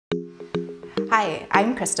Hi,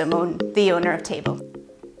 I'm Krystal, the owner of Table.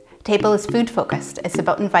 Table is food focused. It's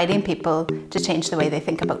about inviting people to change the way they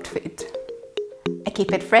think about food. I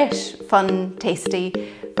keep it fresh, fun,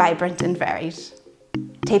 tasty, vibrant and varied.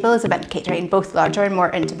 Table is event catering. Both larger and more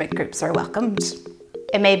intimate groups are welcomed.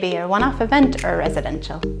 It may be a one-off event or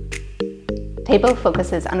residential. Table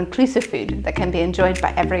focuses on inclusive food that can be enjoyed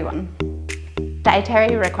by everyone.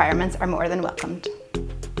 Dietary requirements are more than welcomed.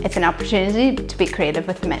 It's an opportunity to be creative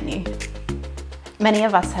with the menu. Many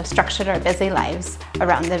of us have structured our busy lives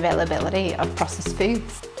around the availability of processed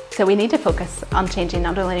foods, so we need to focus on changing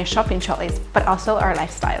not only our shopping trolleys, but also our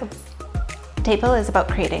lifestyles. Table is about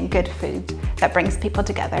creating good food that brings people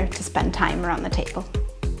together to spend time around the table.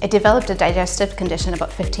 I developed a digestive condition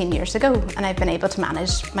about 15 years ago, and I've been able to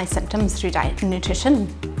manage my symptoms through diet and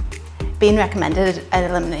nutrition. Being recommended an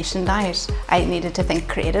elimination diet, I needed to think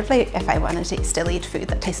creatively if I wanted to still eat food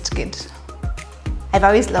that tastes good. I've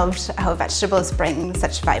always loved how vegetables bring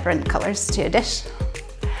such vibrant colours to a dish.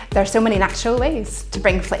 There are so many natural ways to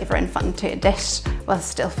bring flavour and fun to a dish while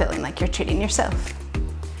still feeling like you're treating yourself.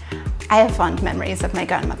 I have fond memories of my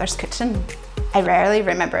grandmother's kitchen. I rarely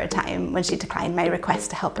remember a time when she declined my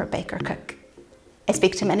request to help her bake or cook. I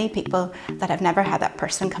speak to many people that have never had that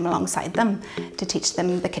person come alongside them to teach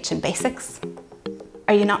them the kitchen basics.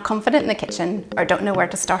 Are you not confident in the kitchen, or don't know where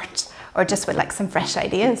to start, or just would like some fresh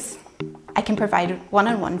ideas? I can provide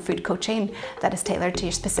one-on-one food coaching that is tailored to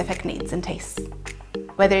your specific needs and tastes.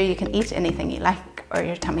 Whether you can eat anything you like or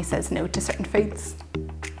your tummy says no to certain foods.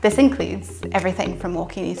 This includes everything from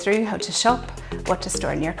walking you through how to shop, what to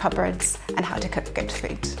store in your cupboards, and how to cook good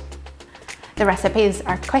food. The recipes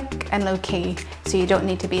are quick and low-key, so you don't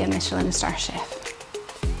need to be a Michelin star chef.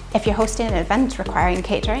 If you're hosting an event requiring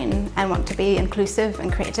catering and want to be inclusive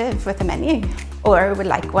and creative with the menu, or would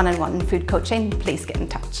like one-on-one food coaching, please get in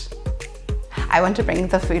touch. I want to bring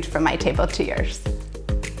the food from my table to yours.